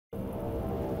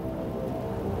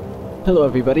Hello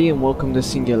everybody and welcome to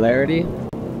Singularity.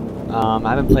 I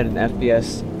haven't played an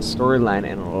FPS storyline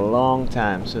in a long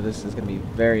time, so this is going to be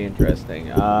very interesting.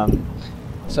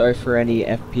 Sorry for any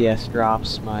FPS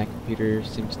drops, my computer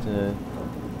seems to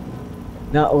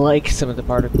not like some of the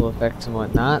particle effects and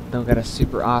whatnot. Don't got a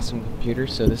super awesome computer,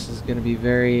 so this is going to be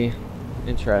very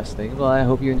interesting. Well, I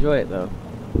hope you enjoy it though.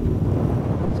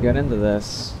 Let's get into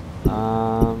this.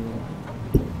 I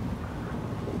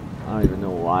don't even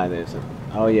know why there's a...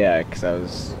 Oh yeah, because I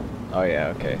was... Oh yeah,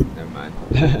 okay, never mind.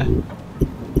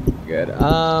 Good.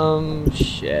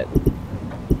 Shit.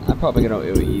 I'm probably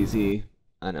gonna go easy.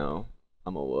 I know.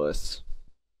 I'm a wuss.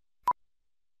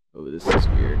 Oh, this is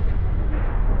weird.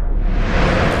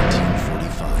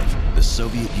 1945. The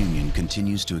Soviet Union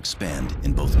continues to expand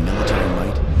in both military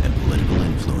might and political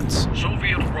influence.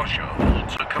 Soviet Russia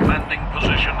holds a commanding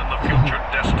position in the future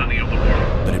destiny of the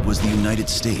world. But it was the United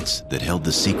States that held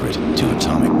the secret to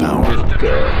atomic power.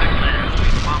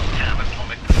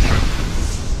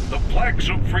 The flags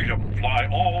of freedom fly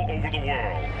all over the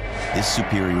world. This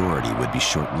superiority would be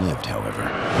short-lived, however,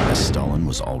 as Stalin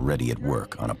was already at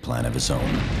work on a plan of his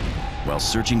own. While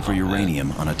searching for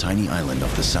uranium on a tiny island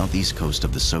off the southeast coast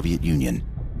of the Soviet Union,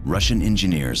 Russian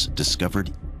engineers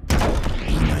discovered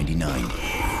E99,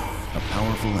 a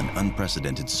powerful and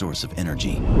unprecedented source of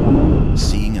energy.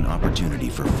 Seeing an opportunity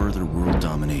for further world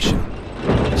domination,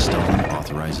 Stalin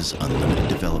authorizes unlimited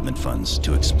development funds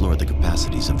to explore the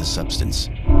capacities of the substance.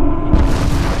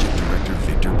 Project Director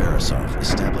Viktor Borisov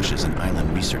establishes an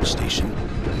island research station,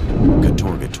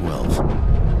 Katorga 12.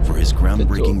 For his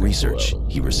groundbreaking research,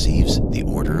 he receives the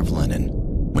Order of Lenin.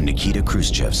 When Nikita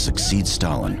Khrushchev succeeds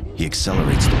Stalin, he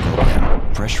accelerates the program,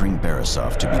 pressuring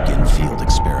Borisov to begin field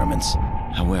experiments.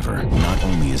 However, not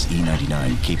only is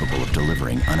E99 capable of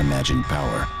delivering unimagined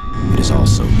power, it is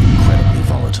also incredibly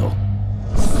volatile.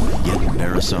 Yet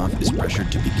Borisov is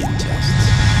pressured to begin tests.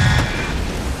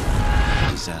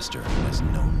 The disaster has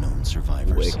no known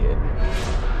survivors.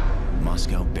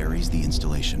 Moscow buries the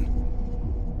installation,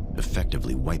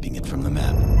 effectively wiping it from the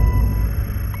map.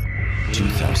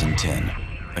 2010.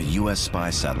 A U.S. spy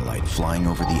satellite flying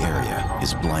over the area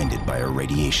is blinded by a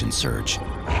radiation surge.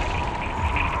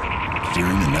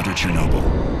 Fearing another Chernobyl,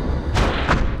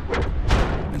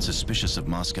 and suspicious of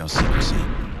Moscow's secrecy,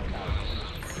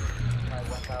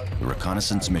 the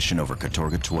reconnaissance mission over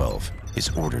Katorga 12 is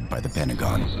ordered by the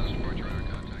Pentagon.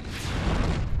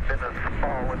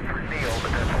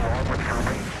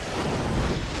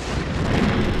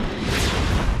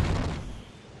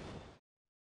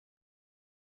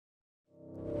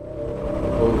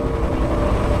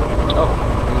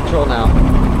 Control now.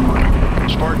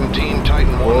 Spartan Team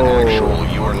Titan 1 actual,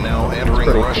 you are now entering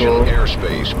Russian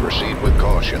airspace. Proceed with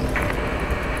caution.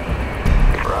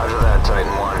 Roger that,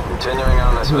 Titan 1. Continuing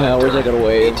on this Yeah, where's I gonna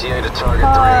wave? ETA to target 3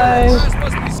 minutes. Guys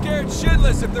must be scared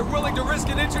shitless if they're willing to risk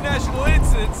an international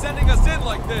incident sending us in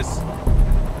like this.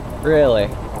 Really?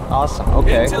 Awesome,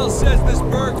 okay. Intel says this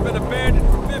berg's been abandoned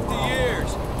for 50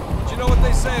 years. But you know what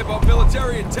they say about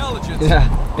military intelligence? Yeah,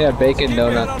 bacon Keep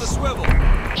your head on a donuts. swivel.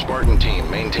 Spartan Team,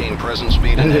 maintain present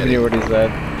speed I and didn't hear heading. what he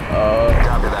said.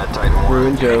 Copy that, Titan 1.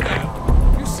 Ruined joke.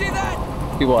 You see that?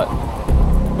 See what?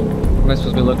 What am I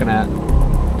supposed to be looking at?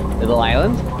 Little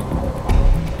island?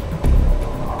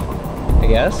 I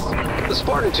guess? The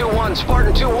Spartan 2-1,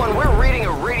 Spartan 2-1, we're reading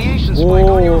a radiation spike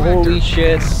on your Whoa, vector. holy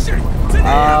shit. Can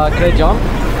I jump?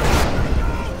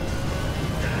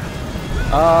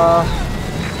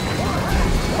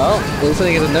 Oh, looks like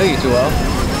I get to know you too well.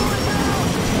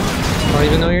 I don't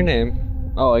even know your name.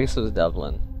 Oh, I guess it was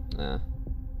Devlin.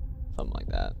 Something like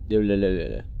that.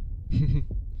 That's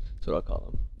what I'll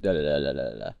call him.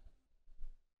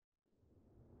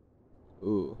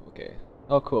 Ooh, okay.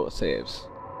 Oh, cool, saves.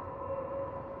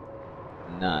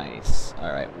 Nice.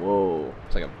 Alright, whoa.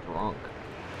 It's like a bronc.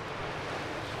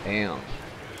 Damn.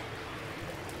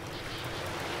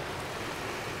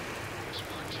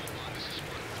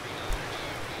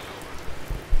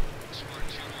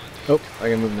 Oh, I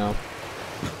can move now.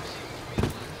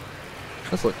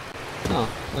 Let's look. Oh,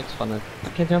 looks fun. I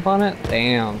can't jump on it?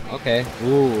 Damn. Okay.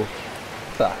 Ooh.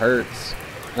 That hurts.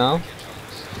 No?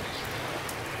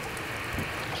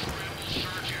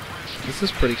 This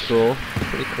is pretty cool.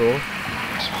 Pretty cool.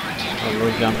 A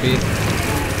little jumpy.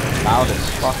 Loud as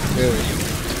fuck too.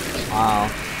 Wow.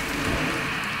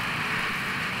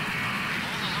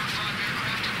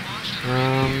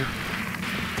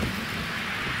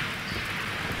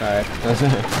 Sorry. I was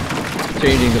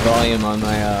changing the volume on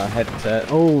my headset.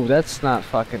 Oh, that's not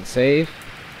fucking safe.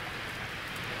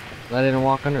 I didn't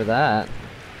walk under that.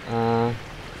 R.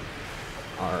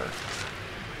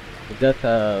 The death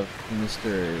of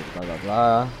Mr. blah blah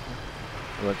blah.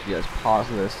 I'll let you guys pause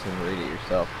this and read it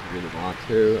yourself if you really want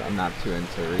to. I'm not too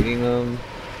into reading them.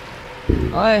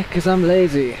 Why? Because I'm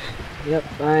lazy. Yep,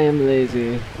 I am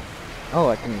lazy. Oh,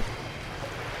 I can...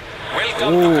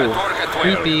 Welcome to Katorga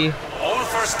 12. Creepy. All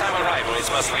first-time arrivals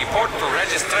must report to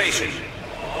registration.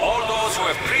 All those who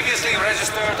have previously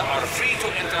registered are free to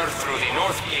enter through the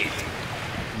North Gate.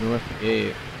 North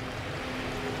Gate.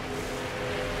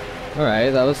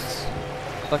 Alright, that was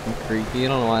fucking creepy. I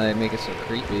don't know why they make it so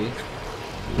creepy.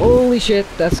 Holy shit,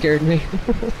 that scared me.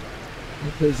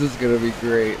 This is gonna be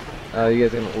great. You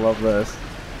guys are gonna love this.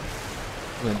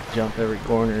 I'm gonna jump every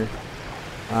corner.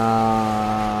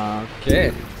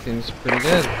 Okay, seems pretty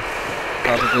good.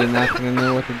 Probably not gonna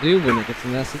know what to do when it gets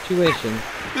in that situation.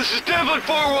 This is Devlin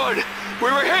 4-1. We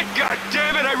were hit, god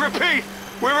damn it, I repeat!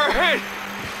 We were hit!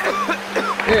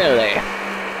 Really?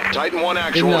 Titan 1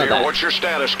 actual here. What's your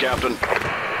status, Captain?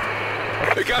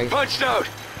 It got punched out.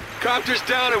 Copter's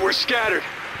down and we're scattered.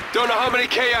 Don't know how many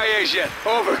KIAs yet.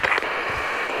 Over.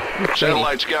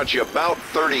 Satellite's got you about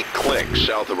 30 clicks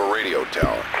south of a radio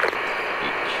tower.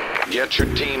 Get your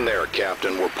team there,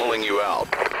 Captain. We're pulling you out.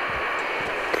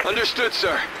 Understood,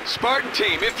 sir. Spartan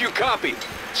team, if you copy.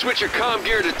 Switch your comm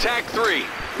gear to TAC 3.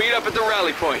 Meet up at the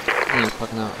rally point.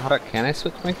 Can I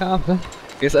switch my comm?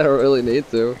 Guess I don't really need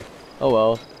to. Oh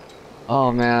well.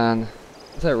 Oh man.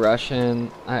 Is that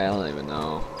Russian? I don't even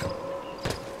know.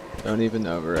 Don't even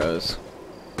know, bros.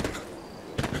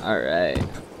 Alright.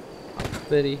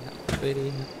 Hoppity,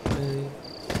 hoppity, hoppity.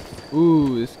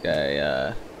 Ooh, this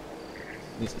guy,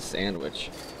 needs a sandwich.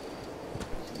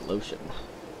 Some lotion.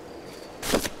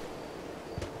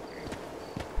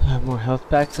 More health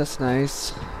packs, that's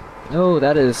nice. Oh,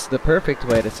 that is the perfect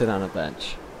way to sit on a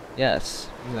bench. Yes.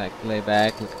 Like, lay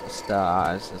back, look at the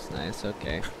stars, that's nice,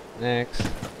 okay. Next.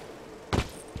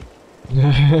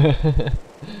 I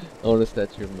want a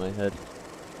statue in my head.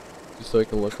 Just so I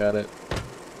can look at it.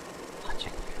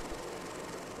 Watching.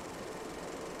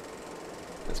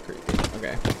 That's creepy.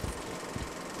 Okay.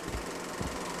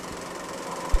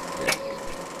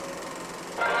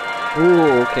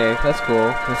 Ooh, okay, that's cool.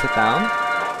 Can I sit down?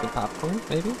 Some popcorn,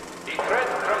 maybe? The threat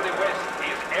from the west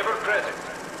is ever present.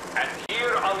 And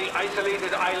here on the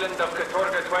isolated island of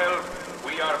Katorga 12,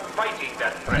 we are fighting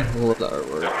that threat. I love that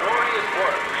artwork. The glorious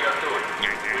work we are doing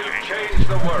will change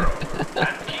the world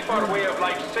and keep our way of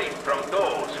life safe from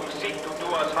those who seek to do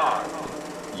us harm.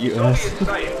 Soviet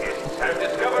scientists have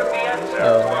discovered the answer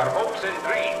to our hopes and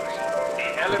dreams,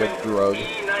 the element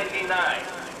E99.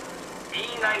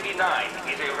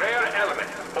 E99 is a rare element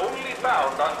only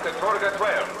found on Katorga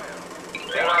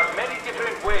 12. There are many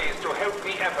different ways to help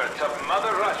the efforts of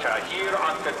Mother Russia here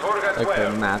on Katorga 12. Like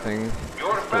the mapping.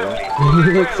 Your family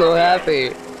He looks so happy.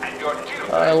 and your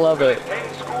children I love it.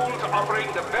 attend schools offering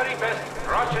the very best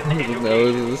Russian His education.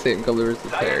 nose is the same color as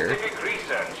his hair. Scientific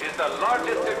research is the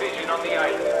largest division on the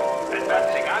island,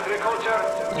 advancing agriculture,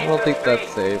 I don't think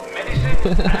that's safe.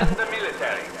 medicine, and the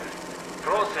military.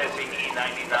 Processing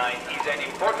E99 is an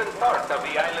important part of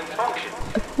the island's function,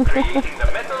 creating the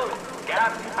metal,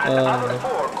 gas, and other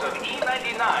forms of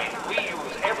E99 we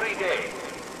use every day.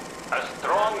 A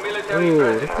strong military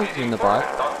presence is in the important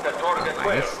box. on Katorga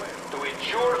 12 to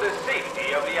ensure the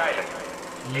safety of the island.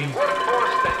 A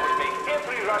workforce that will make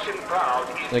every Russian proud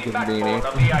is Like the a backbone beanie.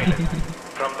 of the island.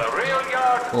 From the rail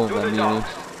yard Oh, to the the beanie.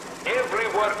 docks, every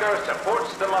worker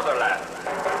supports the motherland.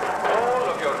 All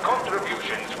of your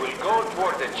contributions will go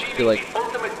toward achieving like the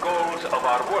ultimate goals of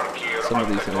our work here some on of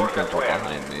these Katorga images are 12.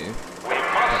 behind me. We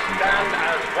must stand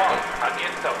as one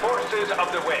against the forces of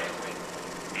the West.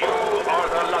 You are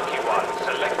the lucky ones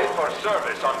selected for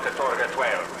service on Katorga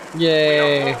 12.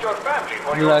 Yay! We have moved your family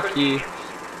for your Lucky.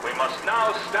 convenience. We must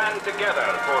now stand together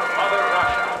for Mother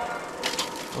Russia.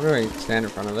 I wonder if I can stand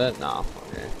in front of it? No.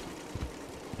 Okay.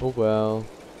 Oh well.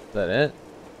 Is that it?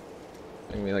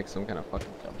 Gonna be like some kind of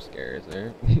fucking jump scare, is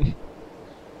there?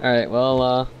 Alright, well,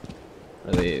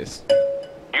 what are these?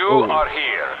 You are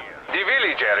here. The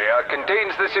village area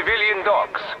contains the civilian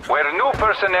docks, where new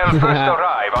personnel first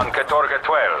arrive on Katorga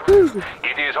 12.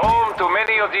 It is home to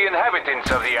many of the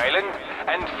inhabitants of the island,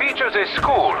 and features a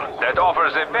school that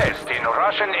offers the best in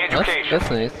Russian education. That's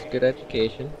nice. Good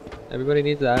education. Everybody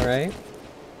needs that, right?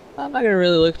 I'm not gonna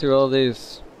really look through all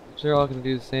these. If they're all gonna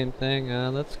do the same thing,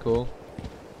 that's cool.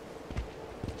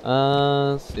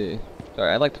 Let's see.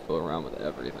 Sorry, I like to fool around with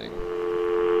everything.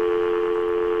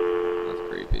 That's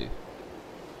creepy.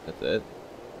 That's it?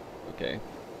 Okay.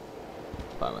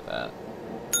 Fine with that.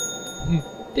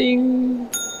 Ding!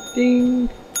 Ding!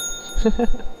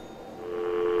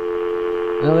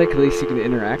 I like at least you can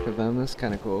interact with them, that's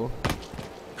kinda cool.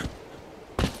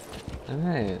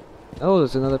 Alright. Oh,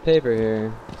 there's another paper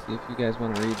here. See if you guys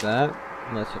want to read that.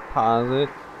 Let's pause it.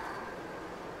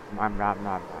 Blah, blah,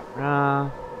 blah, blah, blah.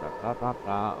 Blah, blah, blah,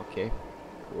 blah. Okay.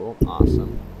 Cool.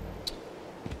 Awesome.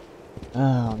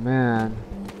 Oh, man.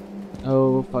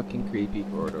 Oh, fucking creepy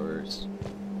corridors.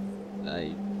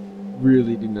 I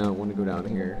really do not want to go down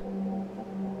here.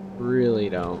 Really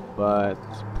don't, but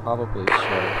probably should.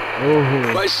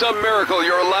 Oh. By some miracle,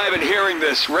 you're alive and hearing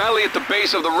this. Rally at the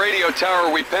base of the radio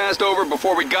tower we passed over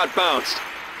before we got bounced.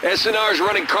 SNR's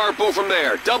running carpool from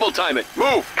there. Double time it.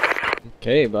 Move!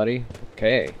 Okay, buddy.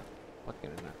 Okay.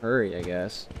 Fucking in a hurry, I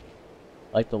guess.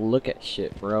 Like to look at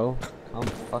shit, bro. Calm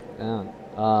the fuck down.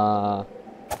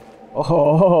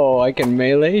 Oh, I can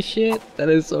melee shit? That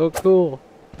is so cool.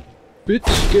 Bitch,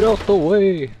 get out the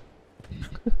way!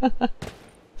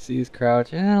 See his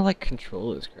crouch? Yeah, I like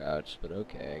control his crouch, but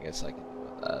okay, I guess I can deal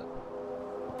with that.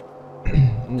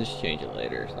 And just change it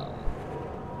later or something.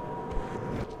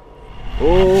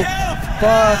 Oh,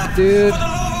 fuck, dude!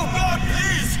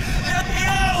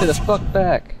 Stay the fuck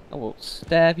back! I will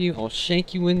stab you, I'll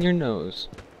shank you in your nose.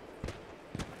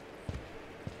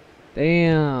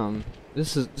 Damn!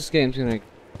 This game's gonna make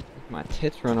my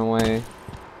tits run away.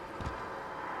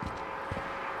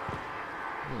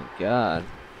 Oh my god.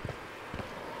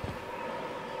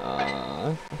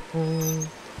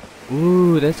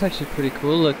 Ooh, that's actually pretty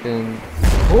cool looking.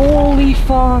 Holy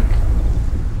fuck!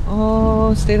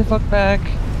 Oh, stay the fuck back.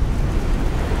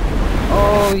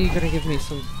 Oh, you gotta give me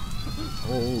some...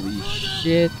 Holy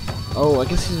shit. Oh, I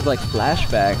guess these are like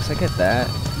flashbacks. I get that.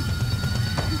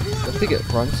 Do I have to get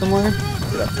run somewhere?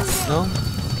 No?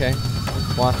 Okay.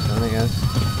 Let's watch them, I guess.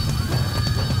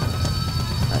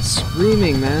 That's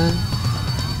screaming, man.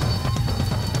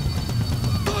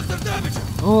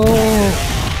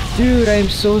 Oh, dude, I am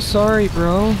so sorry,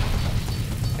 bro.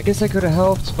 I guess I could have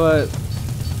helped, but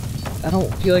I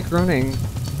don't feel like running.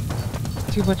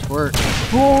 Too much work.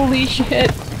 Holy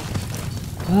shit!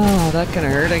 Oh, that kind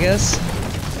of hurt, I guess.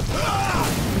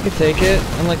 I could take it.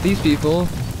 Unlike these people.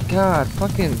 God,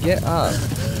 fucking get up.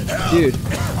 Dude.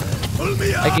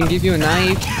 I can give you a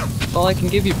knife. That's all I can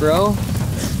give you, bro.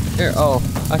 Here, oh.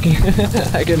 I can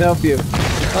I can help you.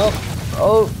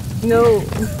 Oh, no.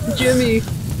 Jimmy,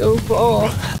 don't fall.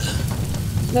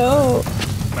 No.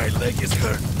 My leg is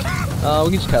hurt. Oh,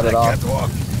 we can just cut it off. I can't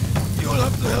walk. You'll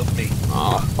have to help me.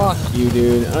 Oh, fuck you,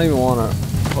 dude. I don't even want to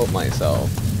help myself.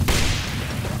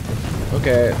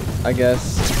 Okay, I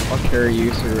guess I'll carry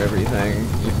you through everything,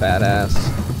 you fat ass.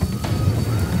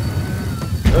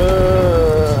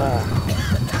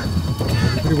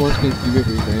 Who wants me to do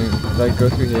everything? Did I go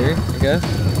through here, I guess?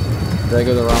 Did I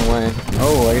go the wrong way?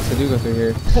 Oh, I guess I do go through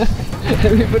here.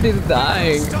 Everybody's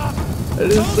dying. That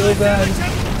is so bad.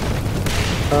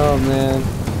 Oh man.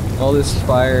 All this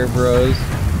fire, bros.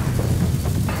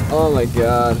 Oh my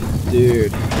god,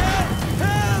 dude.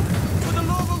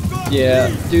 Yeah,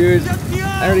 dude.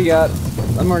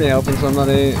 I'm already helping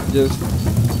somebody. Just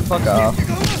fuck off.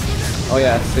 Oh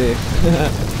yeah, see.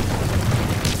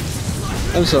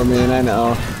 I'm so mean, I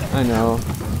know. I know.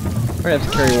 We're gonna have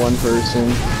to carry one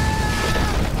person.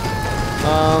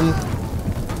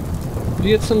 If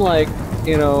you get some, like,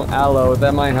 you know, aloe,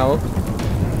 that might help.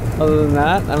 Other than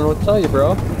that, I don't know what to tell you,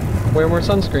 bro. Wear more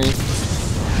sunscreen.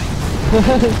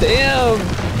 Damn!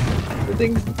 The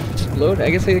thing's exploded. I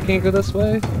guess I can't go this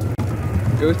way.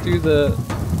 Go through the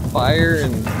fire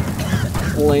and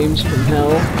flames from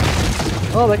hell.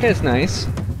 Oh, that guy's nice.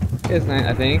 That guy's nice,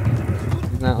 I think.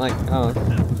 He's not like, oh.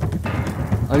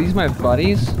 Are these my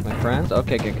buddies? My friends?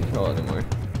 Okay, I can't control it anymore.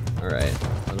 Alright,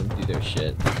 let them do their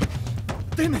shit.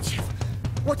 Damn it, Chief.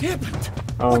 What happened?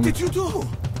 What did you do?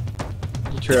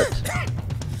 You tripped.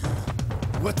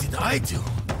 What did I do?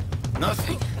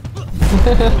 Nothing.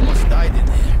 Almost died in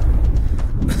there.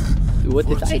 What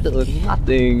did I do?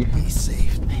 Nothing. He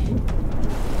saved me.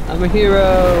 I'm a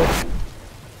hero!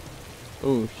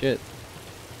 Oh shit.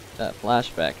 That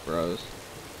flashback, bros.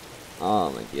 Oh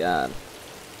my god.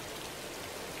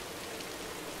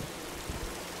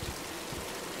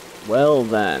 Well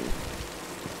then.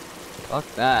 Fuck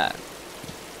that.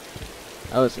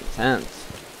 That was intense.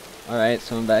 Alright,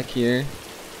 so I'm back here.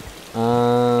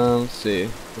 Let's see.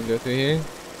 Can we go through here?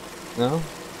 No?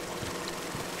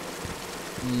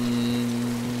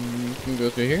 Can we go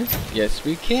through here? Yes,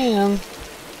 we can!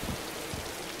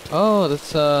 Oh,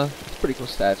 that's a pretty cool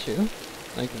statue.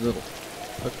 Like a little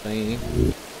hook thingy.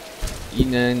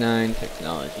 E99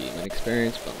 technology. Human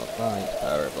experience, blah blah blah, use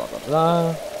power, blah blah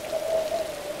blah.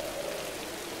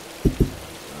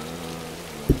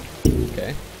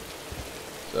 Okay.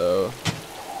 So,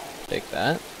 take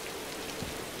that.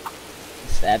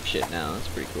 Stab shit now, that's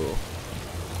pretty cool.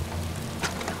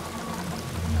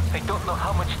 I don't know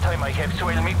how much time I have, so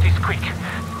I'll make this quick.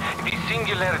 The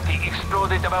Singularity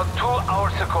exploded about 2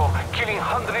 hours ago, killing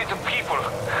hundreds of people.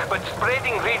 But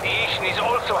spreading radiation is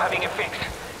also having effects.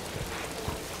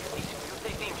 It's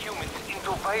mutating humans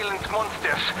into violent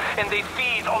monsters, and they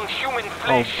feed on human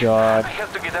flesh. Oh god. I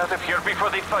have to get out of here before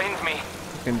they find me.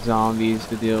 Fucking zombies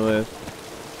to deal with.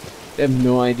 They have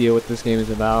no idea what this game is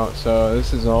about, so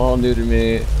this is all new to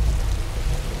me.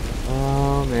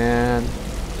 Oh man.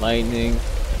 Lightning.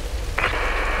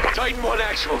 Titan 1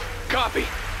 actual. Copy.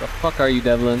 The fuck are you,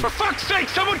 Devlin? For fuck's sake,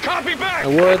 someone copy back! I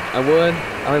would. I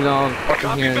don't know, I'm fucking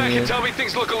Copy hearing back you. and tell me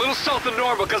things look a little south of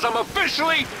normal, because I'm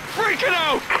officially freaking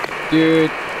out!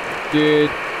 Dude,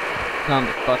 calm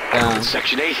the fuck down.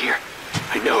 Section 8 here.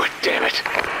 I know it, damn it.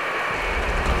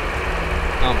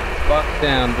 Calm the fuck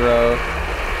down, bro.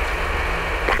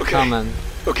 Okay. Coming.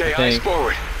 Okay, Okay. eyes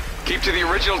forward. Keep to the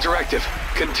original directive.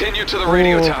 Continue to the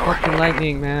radio tower. Fucking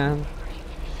lightning, man.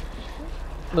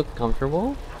 Look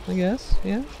comfortable, I guess.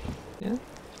 Yeah.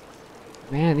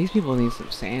 Man, these people need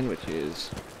some sandwiches.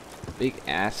 Big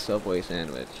ass Subway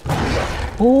sandwich.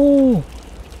 Oh,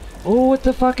 what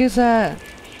the fuck is that?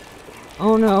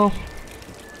 Oh no.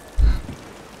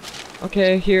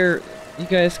 Okay, here, you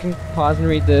guys can pause and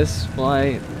read this while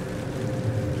I...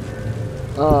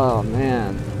 Oh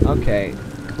man. Okay,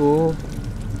 cool.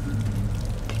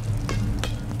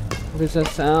 What does that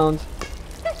sound?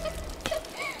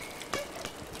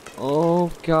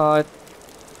 Oh god.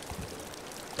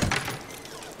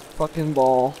 Fucking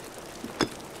ball.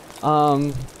 I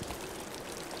don't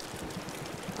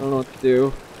know what to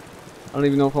do. I don't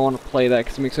even know if I want to play that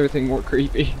because it makes everything more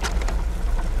creepy.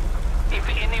 If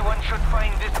anyone should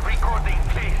find this recording,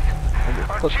 please.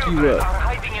 Our fuck you children up. are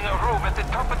hiding in a room at the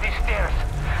top of the stairs.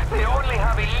 They only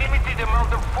have a limited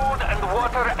amount of food and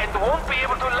water and won't be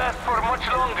able to last for much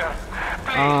longer.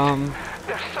 Please.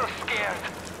 They're so scared.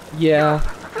 Yeah.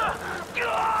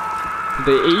 Did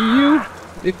they eat you?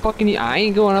 They fucking eat. I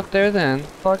ain't going up there then.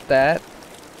 Fuck that.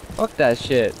 Fuck that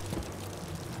shit.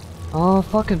 Oh,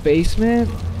 fucking basement?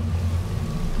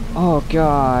 Oh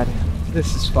god.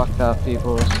 This is fucked up,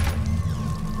 people.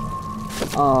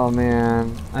 Oh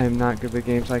man. I am not good with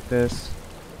games like this.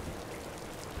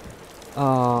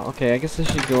 Oh, okay, I guess I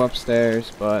should go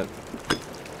upstairs, but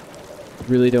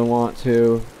really don't want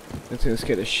to. It's gonna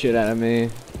scare the shit out of me.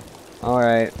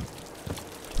 Alright.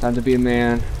 Time to be a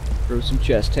man. Throw some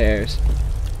chest hairs.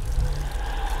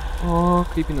 Oh,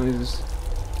 creepy noises.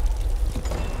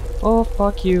 Oh,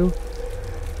 fuck you.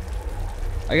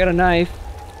 I got a knife.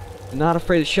 I'm not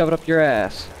afraid to shove it up your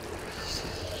ass.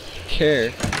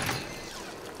 Care.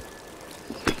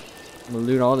 I'm gonna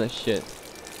loot all this shit.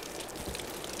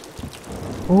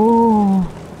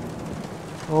 Oh.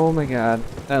 Oh my god.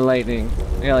 That lightning.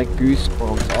 I got like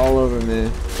goosebumps all over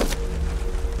me.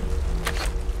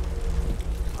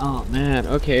 Oh man,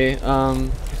 okay, guess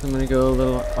I'm gonna go a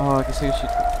little, I guess I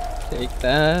should take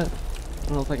that. I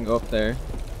don't know if I can go up there.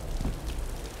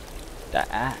 That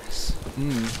ass.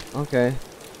 Okay.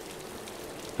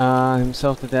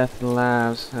 Himself to death in the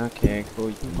labs. Okay, cool,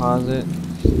 you can pause it.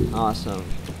 Awesome.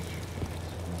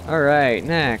 Alright,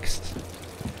 next.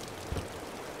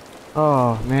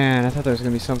 Oh man, I thought there was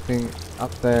gonna be something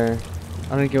up there.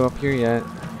 I didn't go up here yet.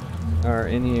 Or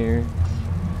in here.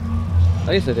 At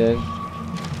least I did.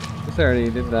 I guess I already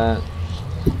did that.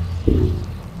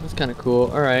 That's kinda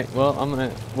cool. Alright, well I'm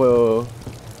gonna... Whoa.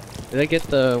 Did I get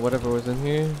the whatever was in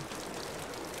here?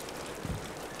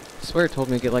 I swear it told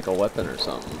me to get like a weapon or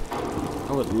something.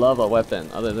 I would love a weapon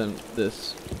other than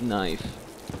this knife.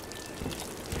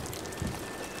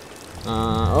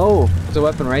 Oh! There's a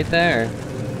weapon right there.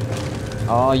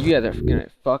 Oh, you guys are getting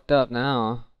fucked up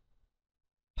now.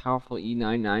 Powerful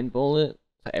E99 bullet.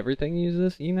 So everything uses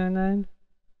this E99?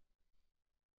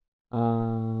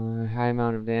 High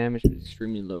amount of damage, but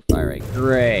extremely low fire rate.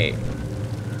 Great.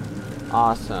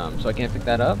 Awesome. So I can't pick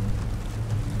that up?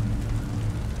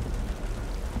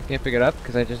 Can't pick it up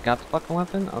because I just got the fucking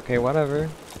weapon? Okay, whatever.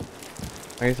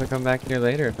 I guess I'll come back here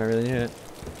later if I really need it.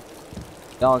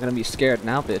 Y'all gonna be scared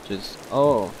now, bitches.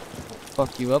 Oh. I'll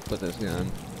fuck you up with this gun.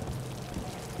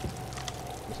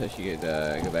 So she could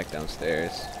go back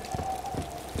downstairs.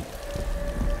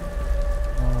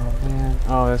 Oh man.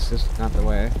 Oh, that's just not the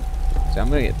way. See, I'm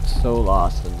gonna get so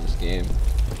lost in this game.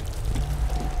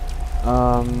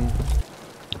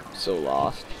 So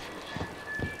lost.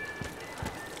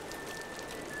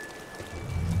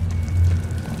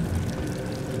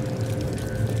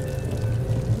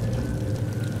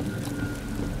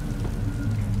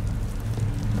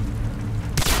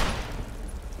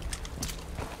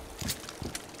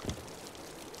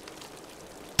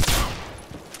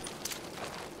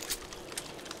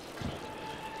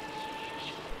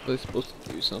 Was I supposed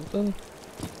to do something?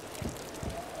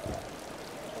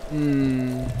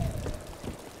 Is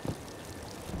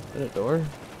that a door?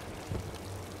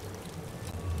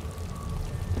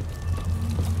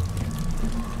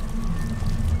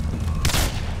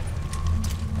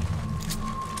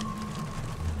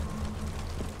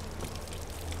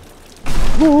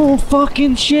 Oh,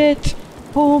 fucking shit!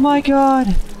 Oh my god!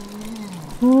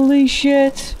 Holy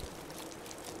shit!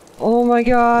 Oh my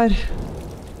god!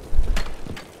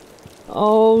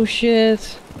 Oh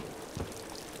shit!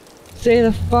 Stay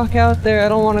the fuck out there, I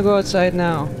don't want to go outside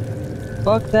now.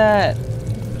 Fuck that!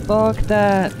 Fuck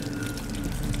that!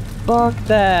 Fuck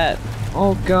that!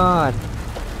 Oh god!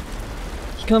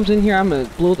 He comes in here, I'm gonna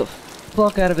blow the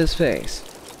fuck out of his face.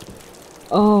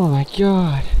 Oh my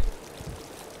god!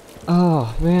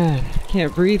 Oh man, I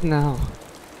can't breathe now.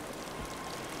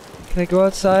 Can I go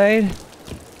outside?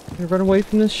 Can I run away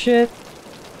from this shit?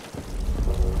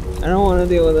 I don't want to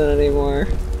deal with it anymore.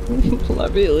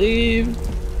 Let me leave.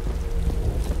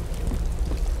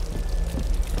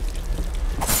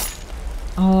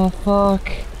 Oh fuck.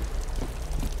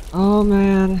 Oh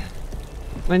man.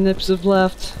 My nips have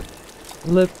left.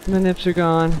 My nips are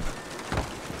gone.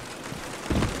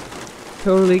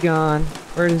 Totally gone.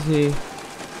 Where is he?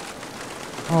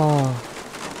 Oh.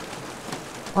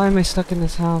 Why am I stuck in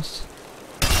this house?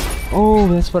 Oh,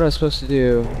 that's what I was supposed to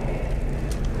do.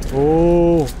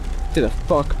 Oh. Stay the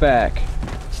fuck back.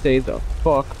 Stay the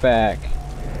fuck back.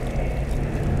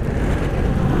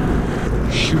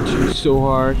 Shoot you so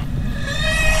hard.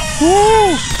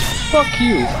 Woo! Fuck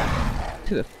you!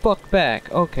 To the fuck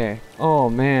back. Okay. Oh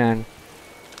man.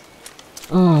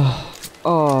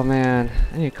 Oh man.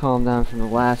 I need to calm down from the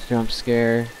last jump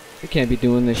scare. I can't be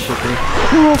doing this shit.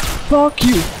 Oh, fuck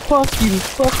you! Fuck you!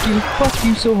 Fuck you! Fuck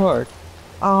you so hard.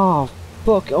 Oh,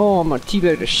 fuck. Oh, I'm gonna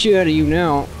teabag the shit out of you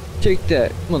now. Take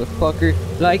that, motherfucker.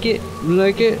 Like it?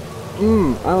 Like it?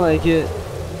 I like it.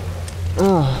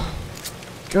 Oh,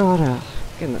 God,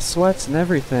 getting the sweats and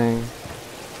everything.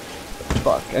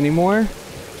 Fuck, anymore?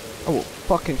 I will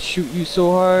fucking shoot you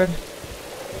so hard.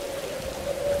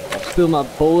 Fill my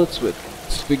bullets with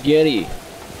spaghetti.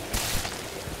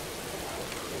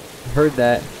 Heard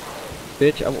that.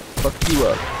 Bitch, I will fuck you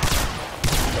up.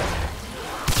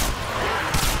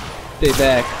 Stay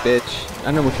back, bitch. I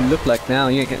know what you look like now,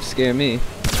 you ain't gonna scare me.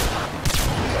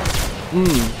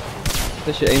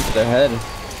 This should aim for their head.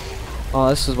 Oh,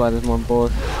 this is why there's more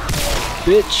bullets.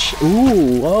 Bitch!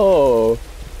 Ooh, whoa!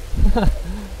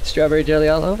 Strawberry jelly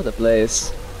all over the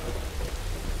place.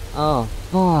 Oh,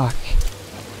 fuck.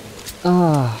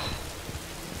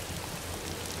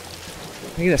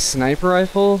 Can I get a sniper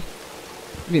rifle?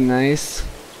 That'd be nice.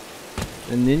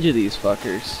 And ninja these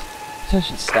fuckers. I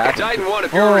should stop it. Didnt, one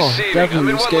if you're receiving. I'm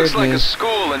in what looks like a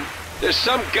school and there's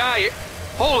some guy.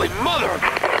 Holy mother!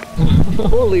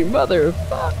 Holy mother!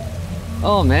 Fuck!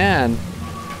 Oh man.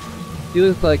 He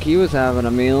looked like he was having a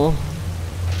meal.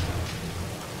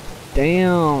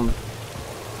 Damn.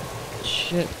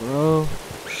 Shit, bro.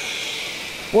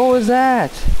 What was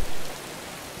that?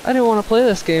 I didn't want to play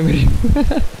this game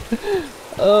anymore.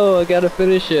 Oh, I gotta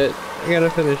finish it. I gotta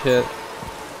finish it.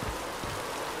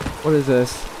 What is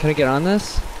this? Can I get on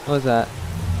this? What is that?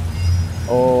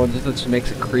 Oh, this just makes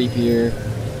it creepier.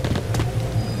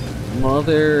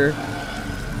 Mother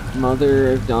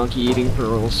of donkey eating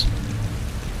pearls.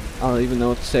 I don't even know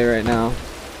what to say right now.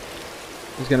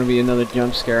 There's gonna be another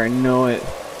jump scare, I know it.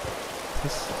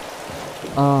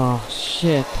 Oh,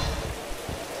 shit.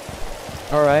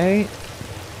 Alright.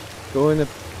 Go in the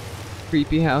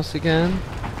creepy house again.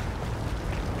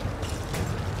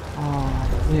 Oh,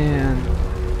 man.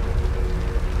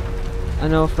 I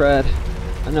know, Fred.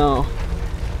 I know.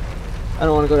 I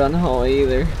don't want to go down the hallway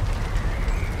either.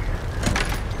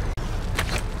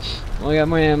 Well, I got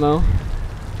my ammo.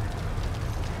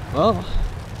 Well,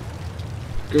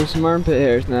 grow some armpit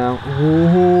hairs now.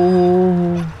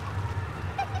 Ooh.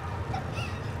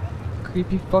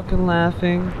 Creepy fucking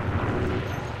laughing.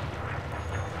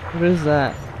 What is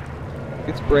that?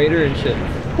 It's brighter and shit.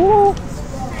 Ooh.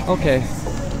 Okay.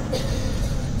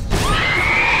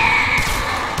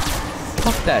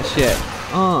 Fuck that shit.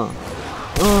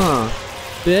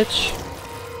 Bitch.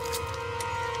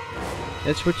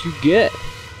 That's what you get.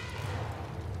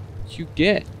 What you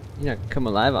get. You're not gonna come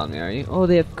alive on me, are you? Oh,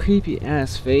 they have creepy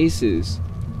ass faces.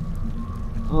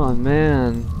 Oh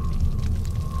man.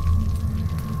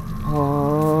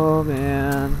 Oh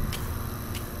man.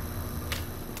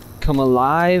 Come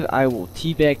alive, I will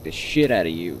teabag the shit out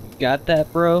of you. Got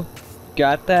that, bro?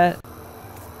 Got that?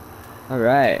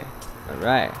 Alright.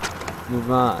 Alright. Move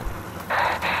on.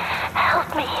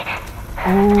 Help me.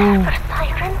 Oh. There were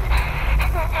sirens.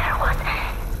 There was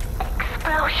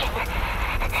explosion.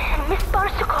 Miss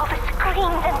Barsukov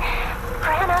screamed and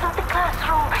ran out of the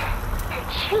classroom.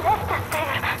 She left us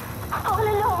there, all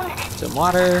alone. Some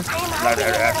water. I am hiding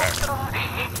in the restroom,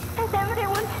 and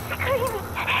everyone's screaming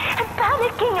and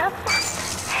panicking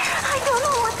outside. I don't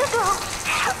know what to do.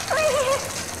 Please,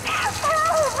 help!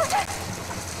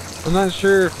 I'm not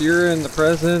sure if you're in the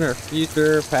present or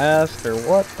future, past, or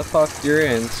what the fuck you're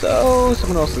in, so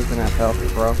someone else is gonna have to help you,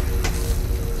 bro.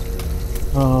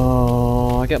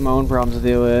 Oh, I got my own problems to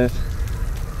deal with.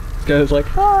 This guy's like,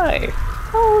 hi,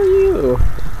 how are you?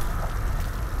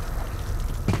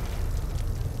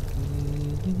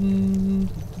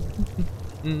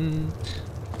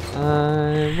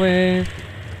 I wave.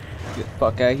 Get the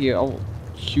fuck out of here. I'll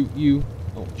shoot you.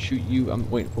 I'll shoot you. I'm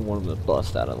waiting for one of them to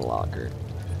bust out of the locker.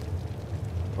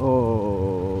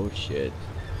 Oh shit.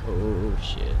 Oh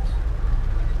shit.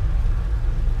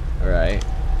 Alright.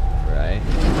 Alright.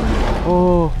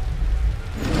 Oh.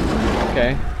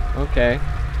 Okay. Okay.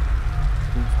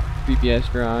 Some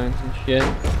BPS drawings and shit.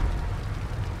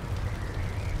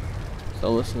 So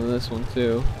I'll listen to this one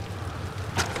too.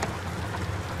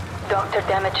 Dr.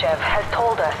 Demichev has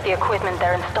told us the equipment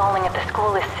they're installing at the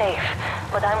school is safe,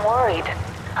 but I'm worried.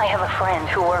 I have a friend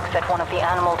who works at one of the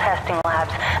animal testing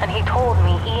labs, and he told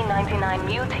me E99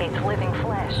 mutates living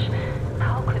flesh.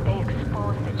 How could they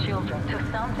expose the children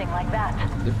to something like that?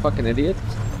 They're fucking idiots.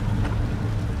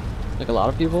 Like a lot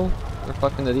of people are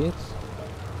fucking idiots.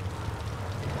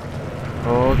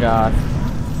 Oh god.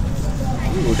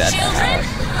 Ooh, that Children,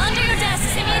 under your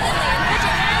desks immediately. Put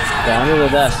your hands over down to the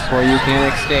desk where you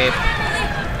can't escape.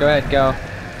 Go ahead, go.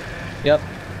 Yep,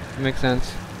 makes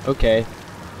sense. Okay.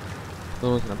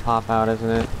 Someone's gonna pop out, isn't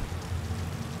it?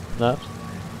 Left.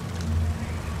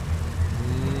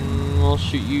 I'll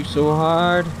shoot you so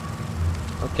hard.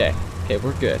 Okay, okay,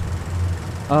 we're good.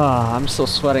 Ah, I'm still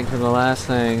sweating from the last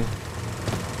thing.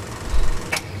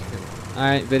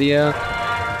 Alright, video.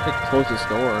 Quick, close this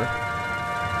door.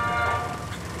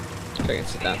 So I can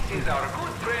sit down. This is our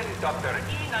good friend Dr.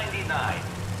 E99.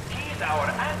 He's our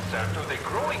answer to the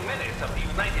growing menace of the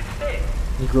United States.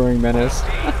 The growing menace.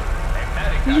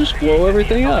 You just blow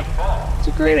everything up. It's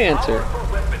a great answer.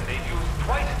 Powerful weapon they've used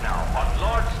twice now on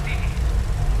large cities.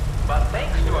 But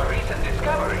thanks to a recent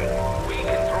discovery, we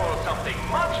control something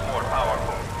much more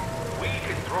powerful. We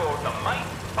control the might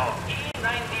of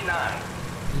E99.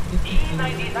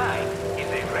 E99 is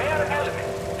a rare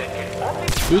element that can only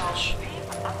be found deep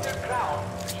underground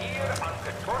here on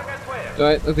Katorga 12.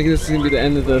 Alright, I think this is gonna be the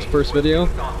end of this first video.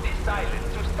 On this island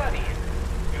to study it.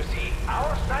 You see,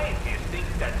 our scientists think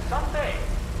that someday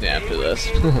Yeah, after this.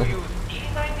 they will be able to use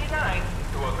E99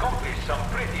 to accomplish some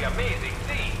pretty amazing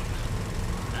things.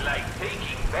 Like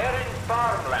taking barren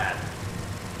farmland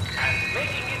and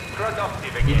making it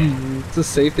productive again. Is this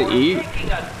safe to eat? Or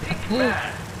taking a sick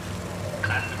man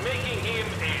and making him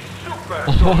a super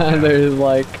soldier. There's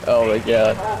like, oh my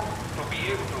god. Hope to be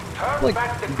able to turn Like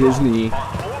back the Disney.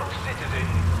 clock on old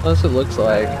citizens. That's what it looks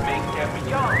like. Make them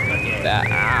young again. That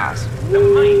ass. The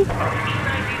might of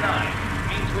E99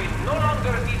 means we no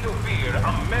longer need to fear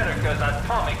America's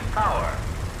atomic power.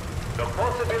 The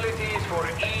possibilities for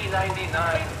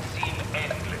E99 seem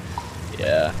endless.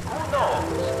 Yeah. Who knows?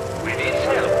 With its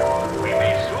help, we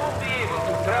may soon be able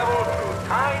to travel through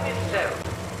time itself.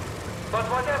 But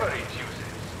whatever its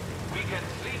uses, we can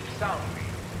sleep soundly,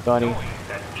 Buddy. knowing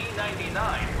that E99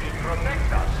 will protect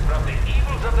us from the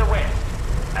evils of the West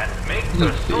and make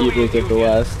the evils Soviet of the Union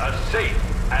West. a safe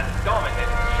and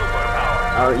dominant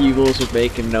superpower. Our evils are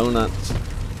bacon donuts,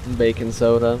 and bacon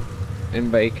soda,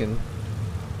 and bacon.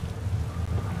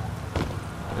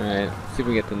 Alright, let's see if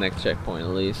we get the next checkpoint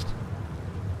at least.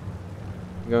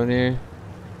 Go in here.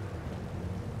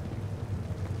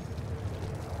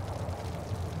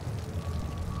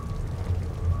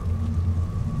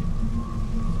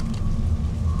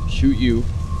 Shoot you.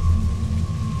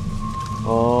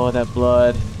 Oh, that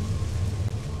blood.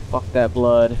 Fuck that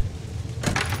blood.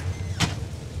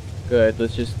 Good,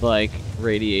 let's just like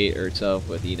radiate herself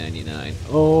with E99.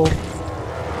 Oh.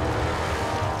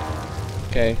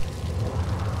 Okay.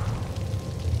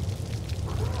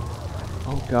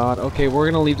 Oh god, okay, we're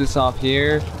gonna leave this off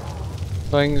here.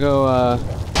 So I can go,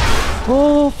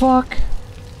 oh fuck!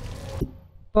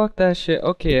 Fuck that shit.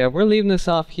 Okay, we're leaving this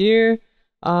off here.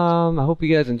 I hope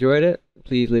you guys enjoyed it.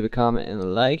 Please leave a comment and a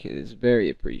like. It is very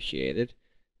appreciated.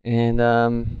 And,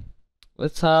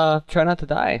 let's, try not to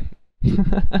die.